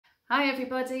Hi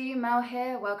everybody, Mel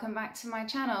here. Welcome back to my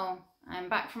channel. I'm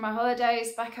back from my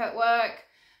holidays, back at work,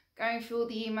 going through all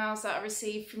the emails that I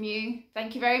received from you.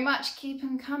 Thank you very much, keep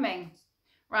them coming.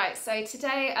 Right, so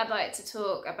today I'd like to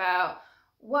talk about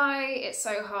why it's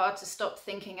so hard to stop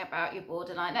thinking about your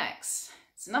borderline ex.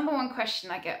 It's the number one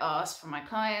question I get asked from my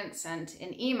clients and in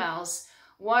emails.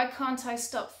 Why can't I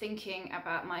stop thinking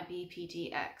about my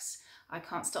BPD ex? I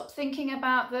can't stop thinking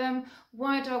about them.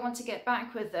 Why do I want to get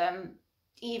back with them,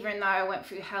 even though I went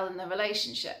through hell in the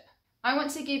relationship? I want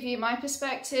to give you my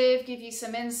perspective, give you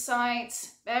some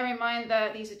insight. Bear in mind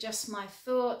that these are just my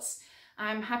thoughts.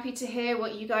 I'm happy to hear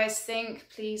what you guys think.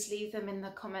 Please leave them in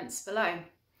the comments below.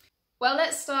 Well,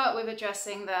 let's start with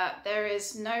addressing that there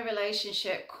is no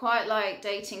relationship quite like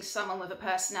dating someone with a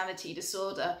personality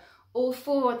disorder. All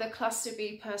four of the cluster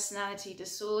B personality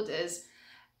disorders,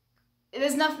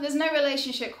 there's no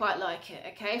relationship quite like it,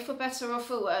 okay? For better or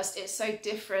for worse, it's so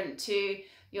different to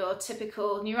your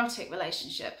typical neurotic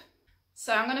relationship.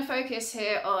 So I'm going to focus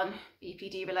here on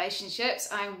BPD relationships.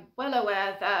 I'm well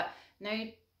aware that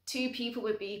no two people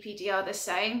with BPD are the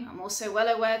same. I'm also well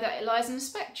aware that it lies in the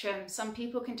spectrum. Some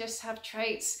people can just have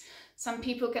traits. Some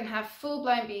people can have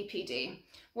full-blown BPD.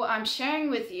 What I'm sharing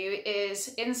with you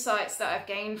is insights that I've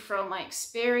gained from my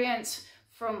experience,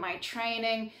 from my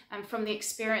training, and from the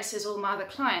experiences of all my other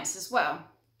clients as well.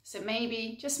 So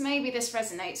maybe, just maybe, this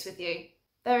resonates with you.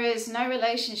 There is no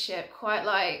relationship quite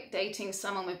like dating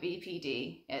someone with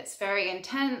BPD. It's very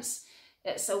intense.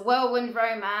 It's a whirlwind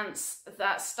romance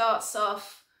that starts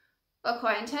off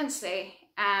quite intensely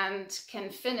and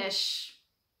can finish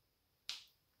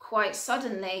quite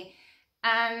suddenly.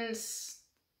 And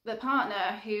the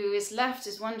partner who is left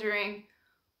is wondering,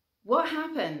 what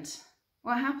happened?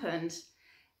 What happened?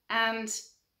 And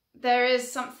there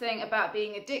is something about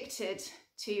being addicted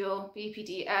to your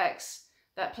BPD ex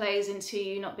that plays into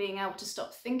you not being able to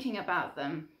stop thinking about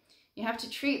them. You have to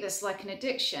treat this like an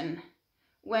addiction.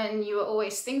 When you are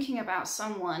always thinking about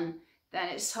someone, then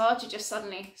it's hard to just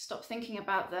suddenly stop thinking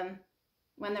about them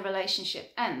when the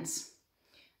relationship ends.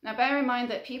 Now, bear in mind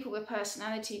that people with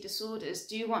personality disorders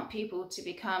do want people to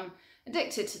become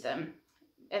addicted to them.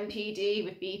 MPD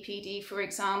with BPD, for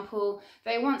example,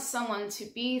 they want someone to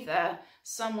be there,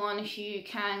 someone who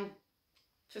can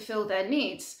fulfill their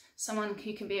needs, someone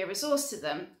who can be a resource to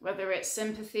them, whether it's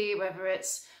sympathy, whether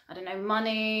it's,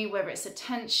 money, whether it's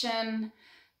attention.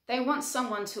 They want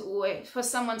someone to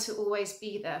always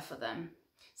be there for them.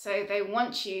 So they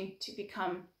want you to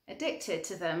become addicted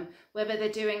to them, whether they're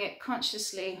doing it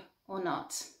consciously or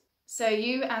not. So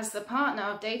you, as the partner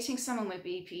of dating someone with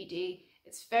BPD,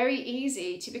 it's very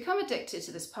easy to become addicted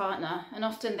to this partner, and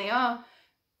often they are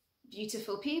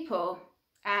beautiful people,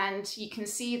 and you can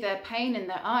see their pain in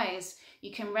their eyes.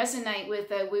 You can resonate with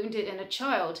their wounded inner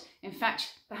child. In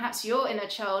fact, perhaps your inner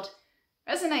child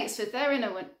resonates with their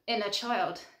inner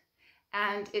child.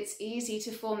 And it's easy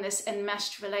to form this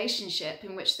enmeshed relationship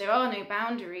in which there are no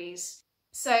boundaries.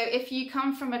 So if you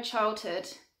come from a childhood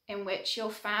in which your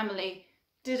family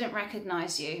didn't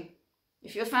recognize you,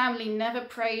 if your family never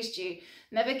praised you,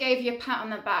 never gave you a pat on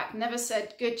the back, never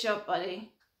said, good job,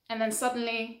 buddy, and then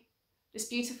suddenly this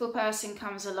beautiful person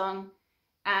comes along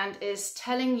and is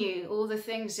telling you all the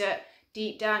things that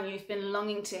deep down you've been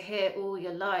longing to hear all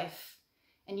your life,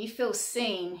 and you feel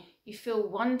seen, you feel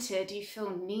wanted, you feel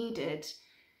needed,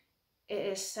 it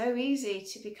is so easy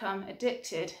to become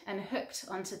addicted and hooked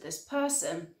onto this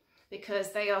person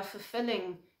because they are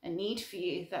fulfilling a need for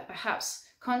you that perhaps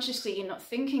consciously you're not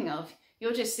thinking of.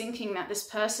 You're just thinking that this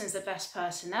person's the best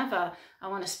person ever. I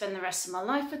want to spend the rest of my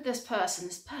life with this person.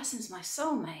 This person's my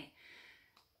soulmate.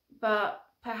 But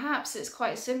perhaps it's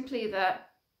quite simply that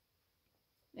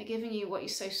they're giving you what you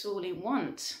so sorely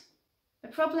want. The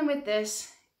problem with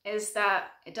this is that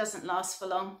it doesn't last for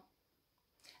long.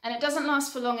 And it doesn't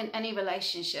last for long in any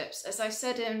relationships. As I've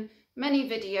said in many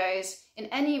videos, in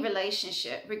any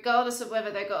relationship, regardless of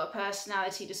whether they've got a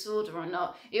personality disorder or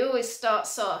not, it always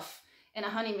starts off in a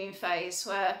honeymoon phase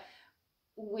where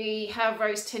we have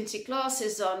rose-tinted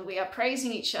glasses on, we are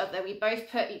praising each other, we both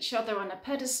put each other on a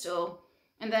pedestal,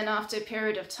 and then after a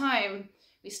period of time,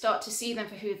 we start to see them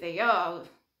for who they are,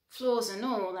 flaws and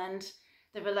all, and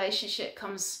the relationship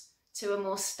comes to a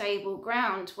more stable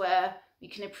ground where we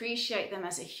can appreciate them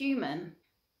as a human.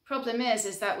 Problem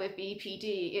is that with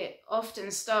BPD, it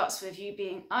often starts with you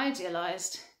being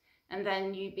idealized and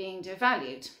then you being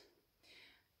devalued.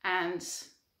 And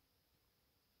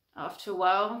after a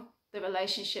while, the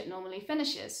relationship normally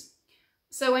finishes.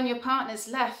 So when your partner's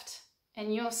left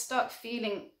and you're stuck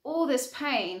feeling all this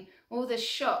pain, all this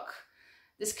shock,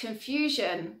 this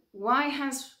confusion, why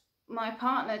has my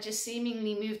partner just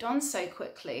seemingly moved on so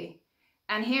quickly?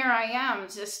 And here I am,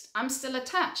 I'm still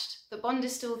attached. The bond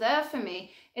is still there for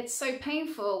me. It's so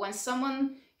painful when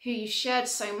someone who you shared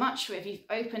so much with, you've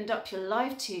opened up your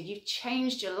life to, you've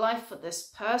changed your life for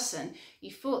this person.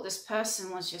 You thought this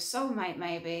person was your soulmate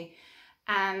maybe,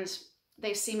 and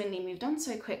they've seemingly moved on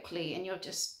so quickly and you're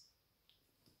just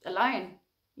alone.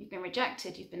 You've been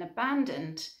rejected, you've been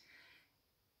abandoned.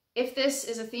 If this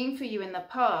is a theme for you in the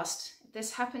past, if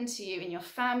this happened to you in your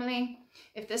family,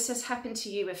 if this has happened to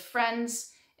you with friends,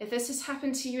 if this has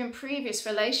happened to you in previous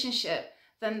relationship,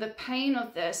 then the pain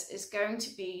of this is going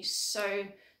to be so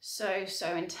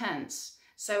intense.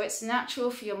 So it's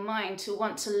natural for your mind to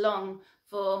want to long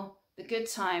for the good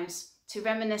times, to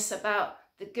reminisce about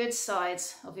the good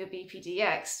sides of your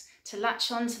BPDX, to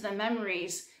latch on to the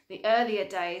memories, the earlier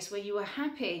days where you were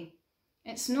happy.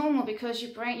 It's normal because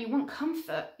your brain, you want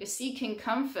comfort. You're seeking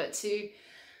comfort to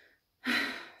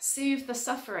soothe the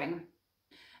suffering.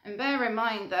 And bear in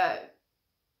mind that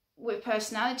with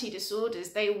personality disorders,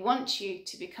 they want you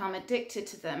to become addicted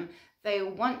to them. They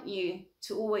want you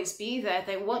to always be there.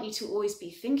 They want you to always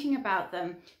be thinking about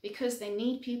them because they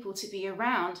need people to be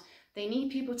around. They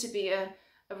need people to be a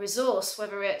resource,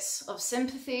 whether it's of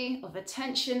sympathy, of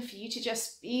attention, for you to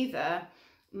just be there.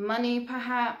 Money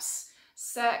perhaps,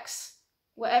 sex,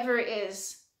 whatever it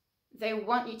is, they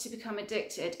want you to become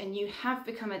addicted, and you have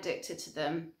become addicted to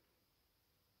them.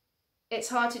 It's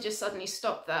hard to just suddenly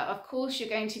stop that. Of course, you're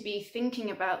going to be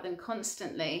thinking about them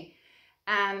constantly,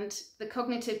 and the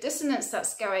cognitive dissonance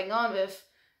that's going on with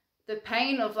the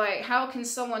pain of like, how can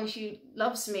someone who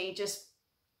loves me just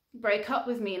break up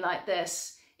with me like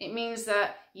this? It means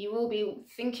that you will be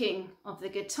thinking of the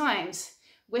good times.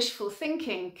 Wishful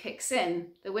thinking kicks in.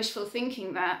 The wishful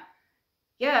thinking that,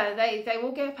 yeah, they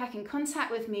will get back in contact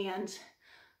with me and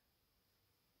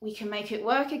we can make it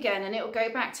work again, and it will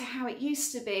go back to how it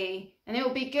used to be, and it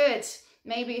will be good.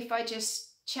 Maybe if I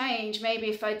just change, maybe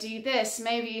if I do this,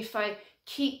 maybe if I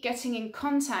keep getting in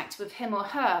contact with him or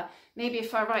her, maybe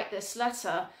if I write this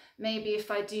letter, maybe if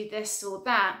I do this or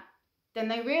that, then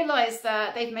they realize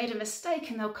that they've made a mistake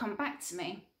and they'll come back to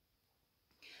me.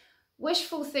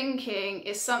 Wishful thinking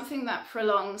is something that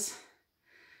prolongs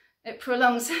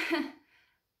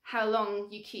how long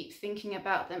you keep thinking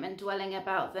about them and dwelling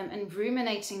about them and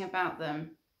ruminating about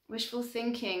them. Wishful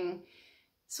thinking,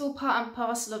 it's all part and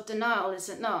parcel of denial, is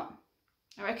it not?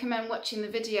 I recommend watching the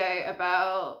video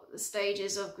about the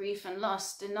stages of grief and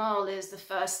loss. Denial is the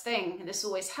first thing, and this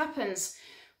always happens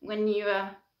when you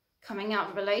are coming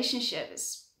out of a relationship.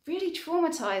 It's really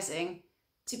traumatizing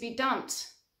to be dumped,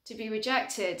 to be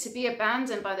rejected, to be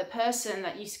abandoned by the person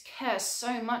that you care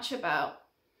so much about.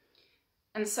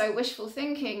 And so wishful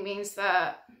thinking means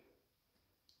that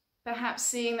perhaps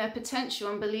seeing their potential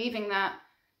and believing that,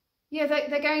 yeah,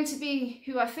 they're going to be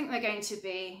who I think they're going to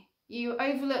be. You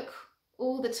overlook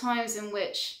all the times in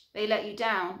which they let you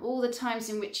down, all the times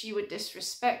in which you were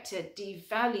disrespected,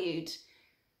 devalued,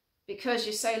 because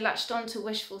you're so latched on to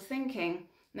wishful thinking.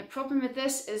 And the problem with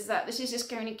this is that this is just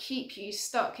going to keep you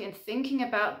stuck in thinking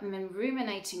about them and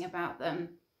ruminating about them.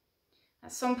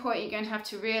 At some point, you're going to have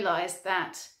to realize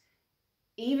that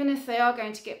even if they are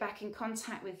going to get back in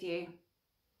contact with you,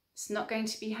 it's not going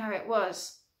to be how it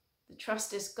was. The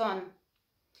trust is gone.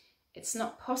 It's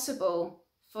not possible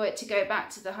for it to go back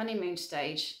to the honeymoon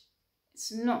stage.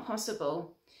 It's not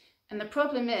possible. And the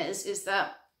problem is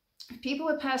that people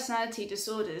with personality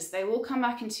disorders, they will come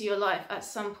back into your life at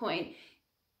some point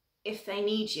if they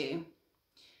need you.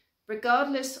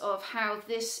 Regardless of how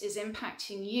this is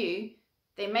impacting you,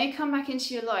 they may come back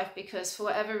into your life because for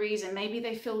whatever reason, maybe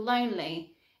they feel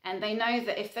lonely and they know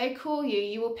that if they call you,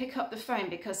 you will pick up the phone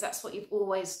because that's what you've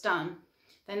always done.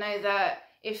 They know that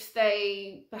if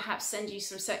they perhaps send you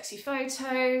some sexy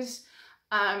photos,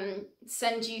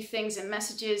 send you things in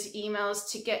messages, emails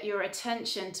to get your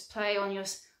attention, to play on your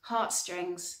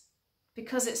heartstrings,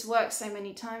 because it's worked so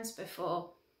many times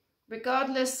before.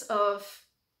 Regardless of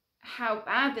how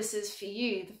bad this is for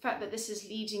you, the fact that this is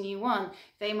leading you on,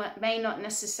 they may not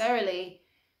necessarily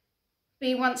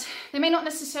want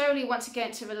to get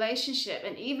into a relationship,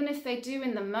 and even if they do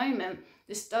in the moment,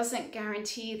 this doesn't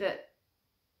guarantee that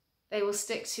they will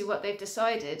stick to what they've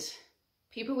decided.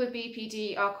 People with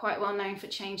BPD are quite well known for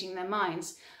changing their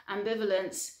minds.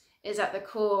 Ambivalence is at the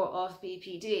core of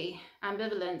BPD.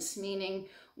 Ambivalence meaning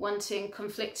wanting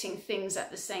conflicting things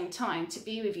at the same time, to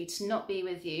be with you, to not be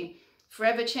with you,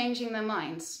 forever changing their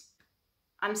minds.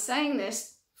 I'm saying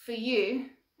this for you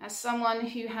as someone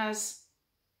who has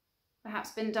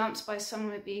perhaps been dumped by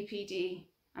someone with BPD.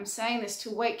 I'm saying this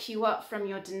to wake you up from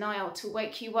your denial, to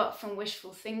wake you up from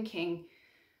wishful thinking,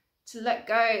 to let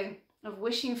go of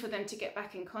wishing for them to get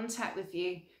back in contact with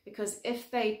you, because if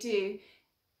they do,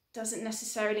 doesn't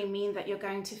necessarily mean that you're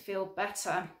going to feel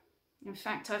better. In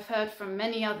fact, I've heard from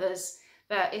many others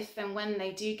that if and when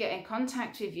they do get in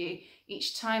contact with you,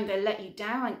 each time they let you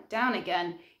down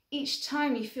again, each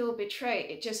time you feel betrayed,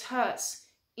 it just hurts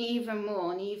even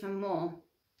more and even more.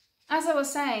 As I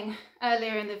was saying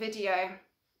earlier in the video,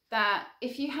 that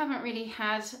if you haven't really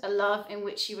had a love in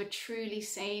which you were truly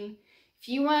seen, if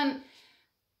you weren't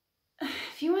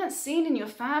seen in your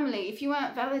family, if you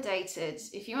weren't validated,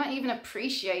 if you weren't even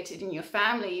appreciated in your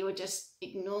family, you were just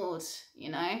ignored,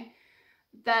 you know,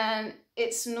 then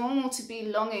it's normal to be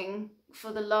longing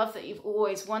for the love that you've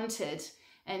always wanted.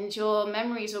 And your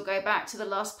memories will go back to the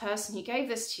last person who gave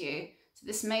this to you. So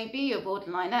this may be your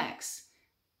borderline ex.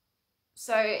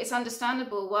 So it's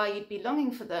understandable why you'd be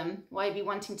longing for them, why you'd be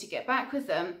wanting to get back with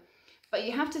them. But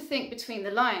you have to think between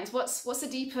the lines. What's the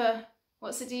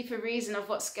deeper reason of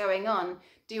what's going on?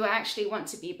 Do I actually want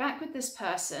to be back with this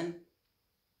person?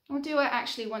 Or do I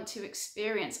actually want to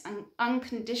experience an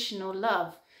unconditional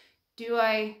love? Do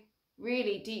I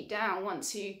really deep down want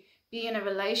to be in a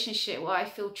relationship where I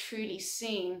feel truly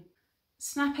seen?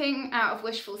 Snapping out of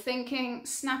wishful thinking,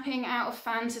 snapping out of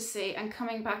fantasy and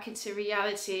coming back into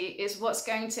reality is what's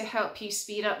going to help you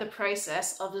speed up the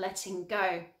process of letting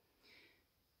go.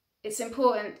 It's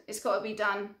important, it's got to be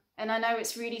done. And I know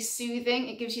it's really soothing.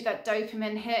 It gives you that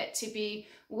dopamine hit to be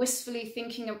wistfully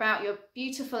thinking about your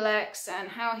beautiful ex and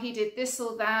how he did this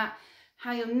or that,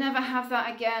 how you'll never have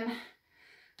that again.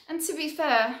 And to be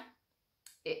fair,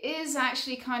 it is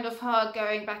actually kind of hard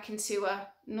going back into a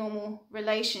normal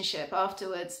relationship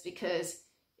afterwards, because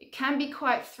it can be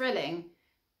quite thrilling.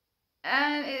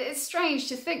 And it's strange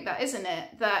to think that, isn't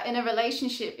it? That in a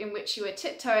relationship in which you were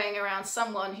tiptoeing around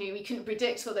someone who you couldn't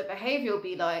predict what their behavior will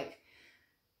be like,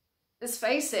 let's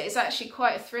face it, it's actually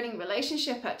quite a thrilling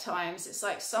relationship at times. It's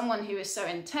like someone who is so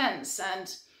intense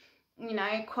and, you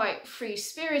know, quite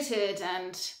free-spirited,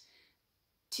 and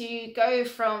to go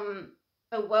from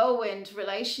a whirlwind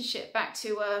relationship back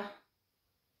to a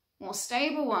more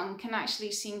stable one can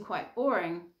actually seem quite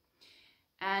boring.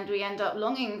 And we end up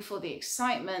longing for the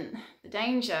excitement, the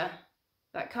danger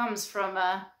that comes from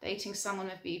dating someone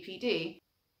with BPD.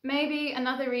 Maybe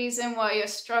another reason why you're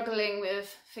struggling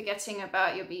with forgetting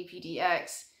about your BPD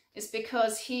ex is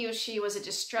because he or she was a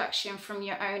distraction from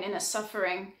your own inner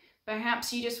suffering.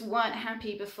 Perhaps you just weren't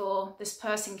happy before this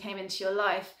person came into your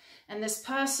life, and this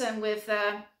person with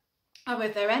their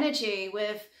energy,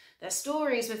 with their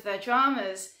stories, with their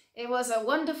dramas, it was a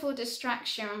wonderful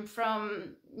distraction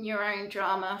from your own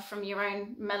drama, from your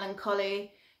own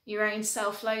melancholy, your own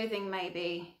self-loathing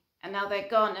maybe. And now they're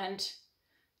gone and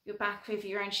you're back with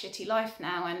your own shitty life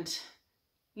now and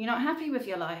you're not happy with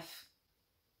your life.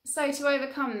 So to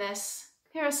overcome this,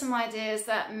 here are some ideas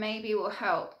that maybe will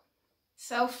help.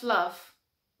 Self-love.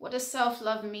 What does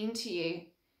self-love mean to you?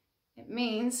 It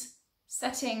means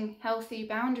setting healthy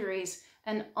boundaries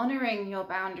and honouring your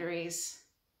boundaries.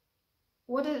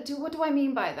 What do I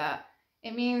mean by that?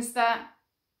 It means that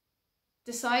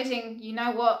deciding, you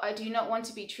know what, I do not want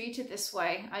to be treated this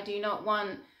way. I do not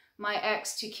want my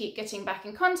ex to keep getting back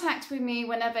in contact with me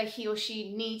whenever he or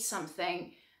she needs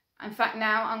something. In fact,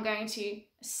 now I'm going to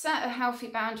set a healthy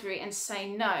boundary and say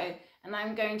no, and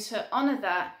I'm going to honour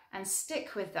that and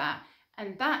stick with that.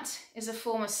 And that is a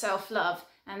form of self-love,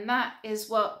 and that is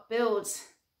what builds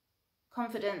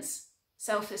confidence,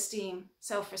 self-esteem,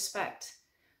 self-respect.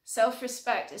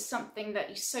 Self-respect is something that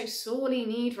you so sorely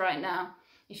need right now.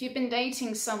 If you've been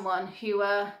dating someone who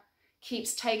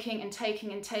keeps taking and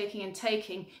taking and taking and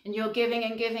taking, and you're giving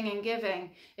and giving and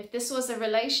giving, if this was a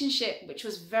relationship which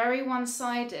was very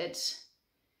one-sided,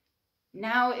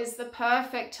 now is the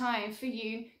perfect time for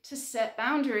you to set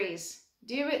boundaries.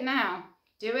 Do it now.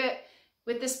 Do it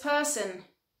with this person.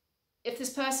 If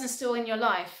this person's still in your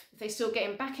life, if they're still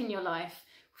getting back in your life,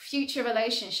 future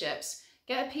relationships,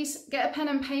 get a pen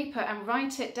and paper and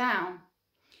write it down.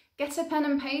 Get a pen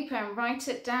and paper and write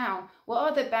it down. What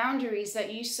are the boundaries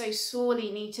that you so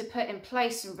sorely need to put in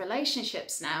place in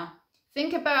relationships now?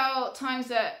 Think about times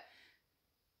that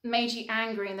made you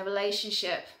angry in the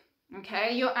relationship.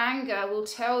 Okay, your anger will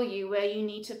tell you where you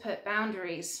need to put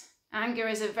boundaries. Anger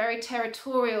is a very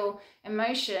territorial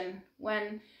emotion.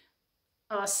 When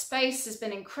our space has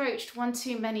been encroached one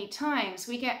too many times,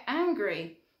 we get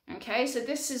angry. Okay, so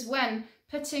this is when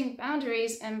putting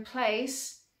boundaries in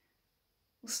place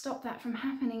will stop that from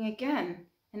happening again.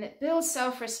 And it builds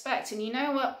self-respect. And you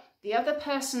know what? The other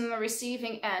person on the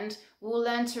receiving end will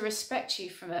learn to respect you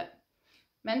from it.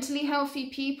 Mentally healthy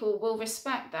people will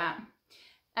respect that.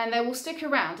 And they will stick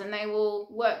around and they will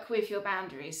work with your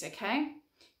boundaries, okay?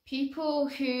 People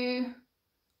who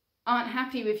aren't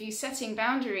happy with you setting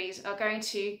boundaries are going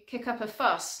to kick up a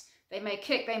fuss. They may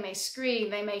kick, they may scream,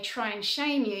 they may try and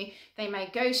shame you, they may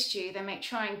ghost you, they may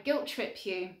try and guilt trip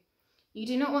you. You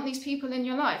do not want these people in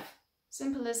your life.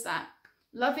 Simple as that.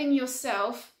 Loving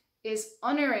yourself is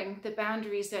honoring the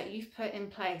boundaries that you've put in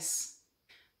place.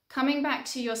 Coming back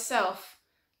to yourself,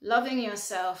 loving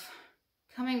yourself,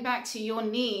 coming back to your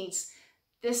needs,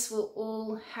 this will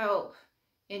all help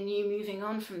in you moving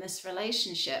on from this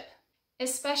relationship.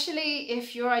 Especially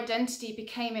if your identity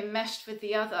became enmeshed with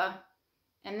the other.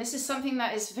 And this is something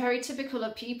that is very typical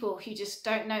of people who just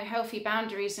don't know healthy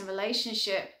boundaries in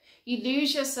relationship. You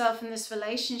lose yourself in this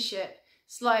relationship.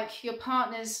 It's like your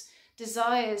partner's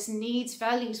desires, needs,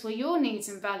 values were your needs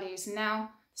and values. And now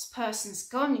this person's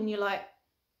gone and you're like,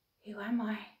 who am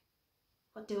I?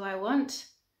 What do I want?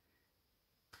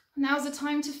 Now's the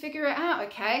time to figure it out,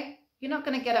 okay? You're not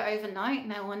going to get it overnight.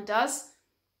 No one does.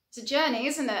 It's a journey,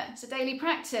 isn't it? It's a daily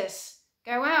practice.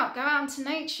 Go out into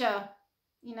nature.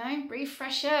 You know, breathe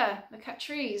fresh air, look at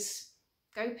trees,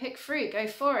 go pick fruit, go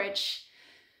forage,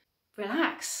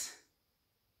 relax.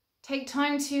 Take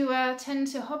time to tend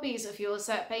to hobbies of yours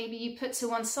that maybe you put to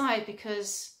one side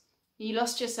because you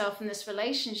lost yourself in this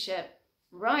relationship.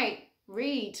 Write,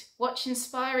 read, watch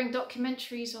inspiring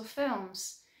documentaries or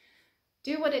films.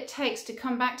 Do what it takes to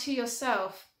come back to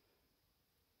yourself.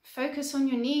 Focus on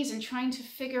your needs and trying to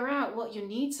figure out what your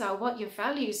needs are, what your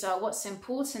values are, what's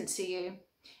important to you.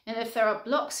 And if there are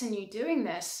blocks in you doing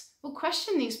this, well,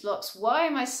 question these blocks. Why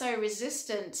am I so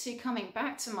resistant to coming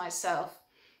back to myself?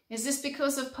 Is this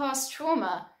because of past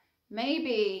trauma?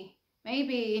 Maybe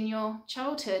in your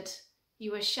childhood,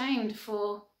 you were shamed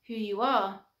for who you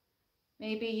are.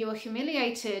 Maybe you were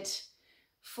humiliated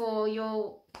for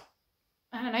your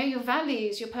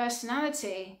values, your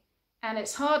personality. And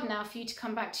it's hard now for you to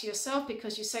come back to yourself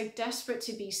because you're so desperate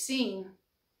to be seen.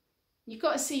 You've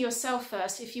got to see yourself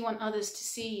first if you want others to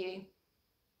see you.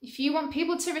 If you want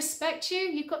people to respect you,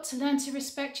 you've got to learn to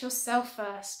respect yourself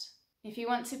first. If you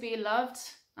want to be loved,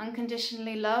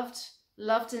 unconditionally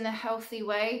loved in a healthy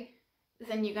way,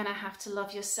 then you're going to have to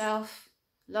love yourself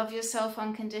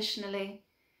unconditionally,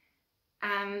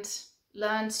 and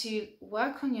learn to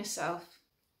work on yourself.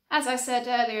 As I said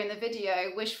earlier in the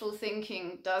video, wishful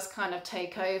thinking does kind of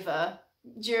take over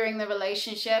during the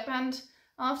relationship, and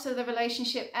after the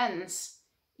relationship ends,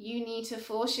 you need to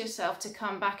force yourself to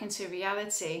come back into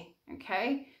reality,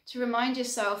 okay? To remind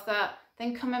yourself that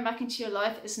then coming back into your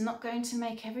life is not going to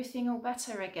make everything all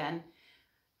better again.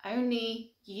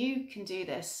 Only you can do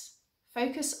this.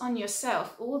 Focus on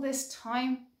yourself. All this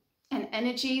time and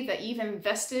energy that you've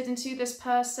invested into this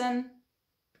person,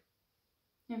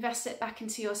 invest it back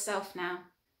into yourself now.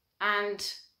 And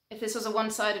if this was a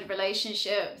one-sided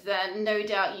relationship, then no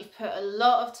doubt you've put a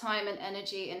lot of time and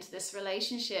energy into this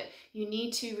relationship. You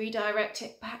need to redirect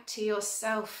it back to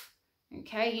yourself,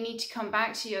 okay? You need to come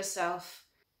back to yourself.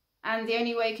 And the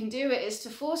only way you can do it is to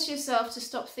force yourself to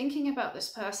stop thinking about this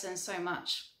person so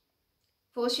much.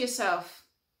 Force yourself,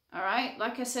 all right?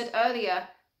 Like I said earlier,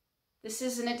 this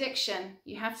is an addiction.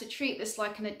 You have to treat this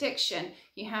like an addiction.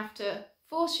 You have to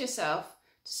force yourself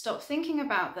to stop thinking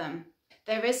about them.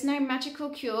 There is no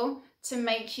magical cure to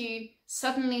make you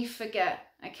suddenly forget,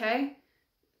 okay?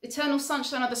 Eternal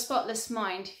Sunshine of the Spotless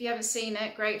Mind. If you haven't seen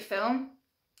it, great film.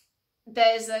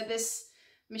 There's this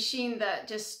machine that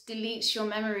just deletes your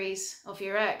memories of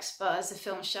your ex, but as the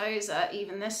film shows,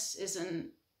 even this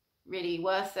isn't really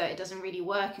worth it. It doesn't really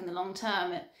work in the long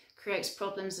term. It creates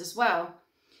problems as well.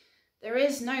 There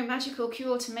is no magical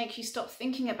cure to make you stop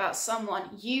thinking about someone.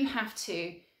 You have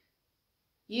to.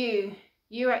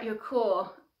 You at your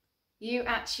core, you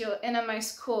at your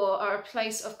innermost core are a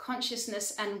place of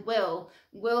consciousness and will.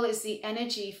 Will is the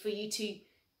energy for you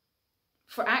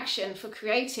for action, for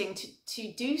creating,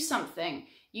 to do something.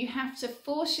 You have to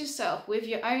force yourself with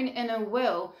your own inner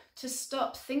will to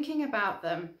stop thinking about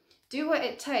them. Do what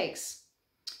it takes.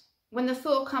 When the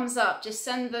thought comes up, just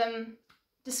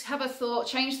have a thought,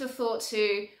 change the thought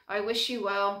to, I wish you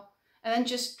well, and then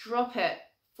just drop it.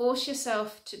 Force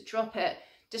yourself to drop it.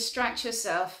 Distract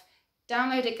yourself.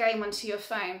 Download a game onto your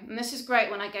phone. And this is great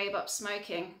when I gave up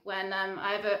smoking. When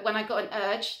I got an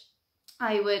urge,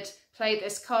 I would play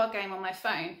this card game on my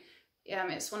phone.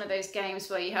 It's one of those games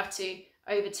where you have to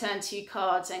overturn 2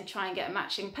 cards and try and get a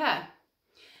matching pair.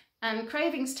 And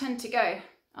cravings tend to go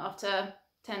after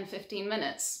 10-15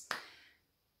 minutes.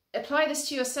 Apply this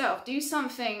to yourself. Do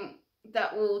something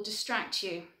that will distract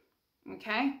you,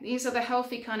 okay? These are the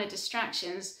healthy kind of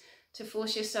distractions to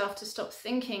force yourself to stop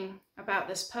thinking about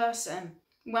this person.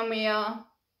 When we are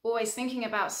always thinking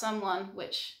about someone,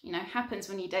 which happens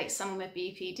when you date someone with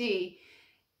BPD,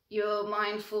 your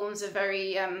mind forms a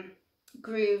very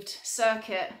grooved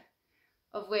circuit,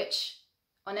 of which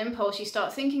on impulse you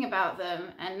start thinking about them,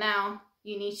 and now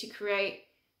you need to create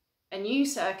a new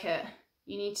circuit.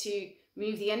 You need to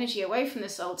move the energy away from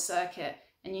this old circuit,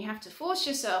 and you have to force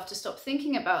yourself to stop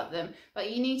thinking about them.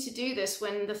 But you need to do this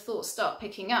when the thoughts start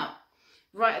picking up,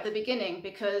 right at the beginning,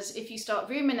 because if you start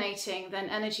ruminating, then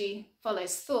energy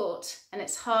follows thought and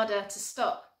it's harder to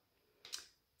stop.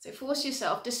 So force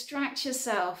yourself, distract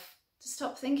yourself to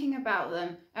stop thinking about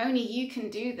them. Only you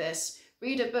can do this.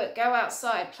 Read a book, go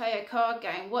outside, play a card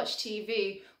game, watch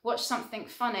TV, watch something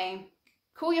funny,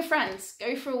 call your friends,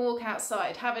 go for a walk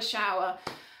outside, have a shower.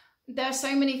 There are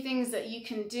so many things that you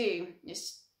can do.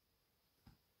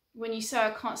 When you say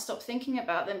I can't stop thinking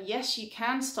about them, yes, you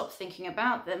can stop thinking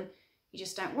about them. You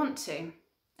just don't want to.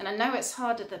 And I know it's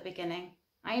hard at the beginning.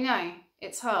 I know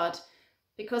it's hard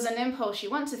because on impulse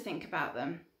you want to think about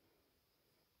them.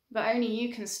 But only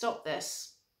you can stop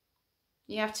this.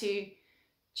 You have to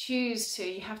choose to,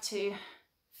 you have to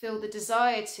feel the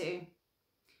desire to.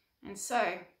 And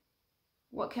so,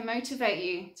 what can motivate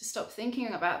you to stop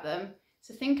thinking about them?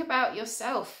 So think about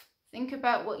yourself. Think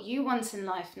about what you want in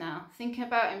life now. Think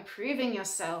about improving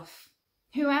yourself.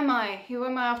 Who am I? Who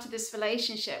am I after this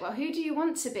relationship? Well, who do you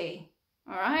want to be?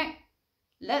 All right?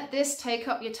 Let this take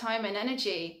up your time and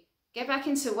energy. Get back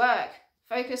into work.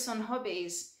 Focus on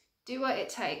hobbies. Do what it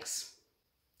takes.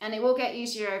 And it will get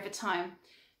easier over time.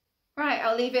 Right,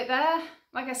 I'll leave it there.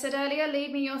 Like I said earlier,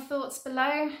 leave me your thoughts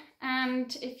below.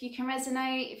 And if you can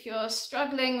resonate, if you're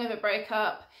struggling with a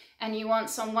breakup and you want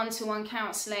some one-to-one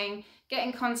counselling, get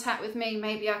in contact with me.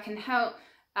 Maybe I can help.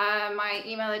 My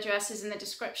email address is in the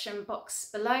description box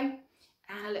below.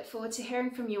 And I look forward to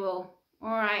hearing from you all. All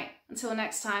right, until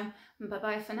next time,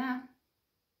 bye-bye for now.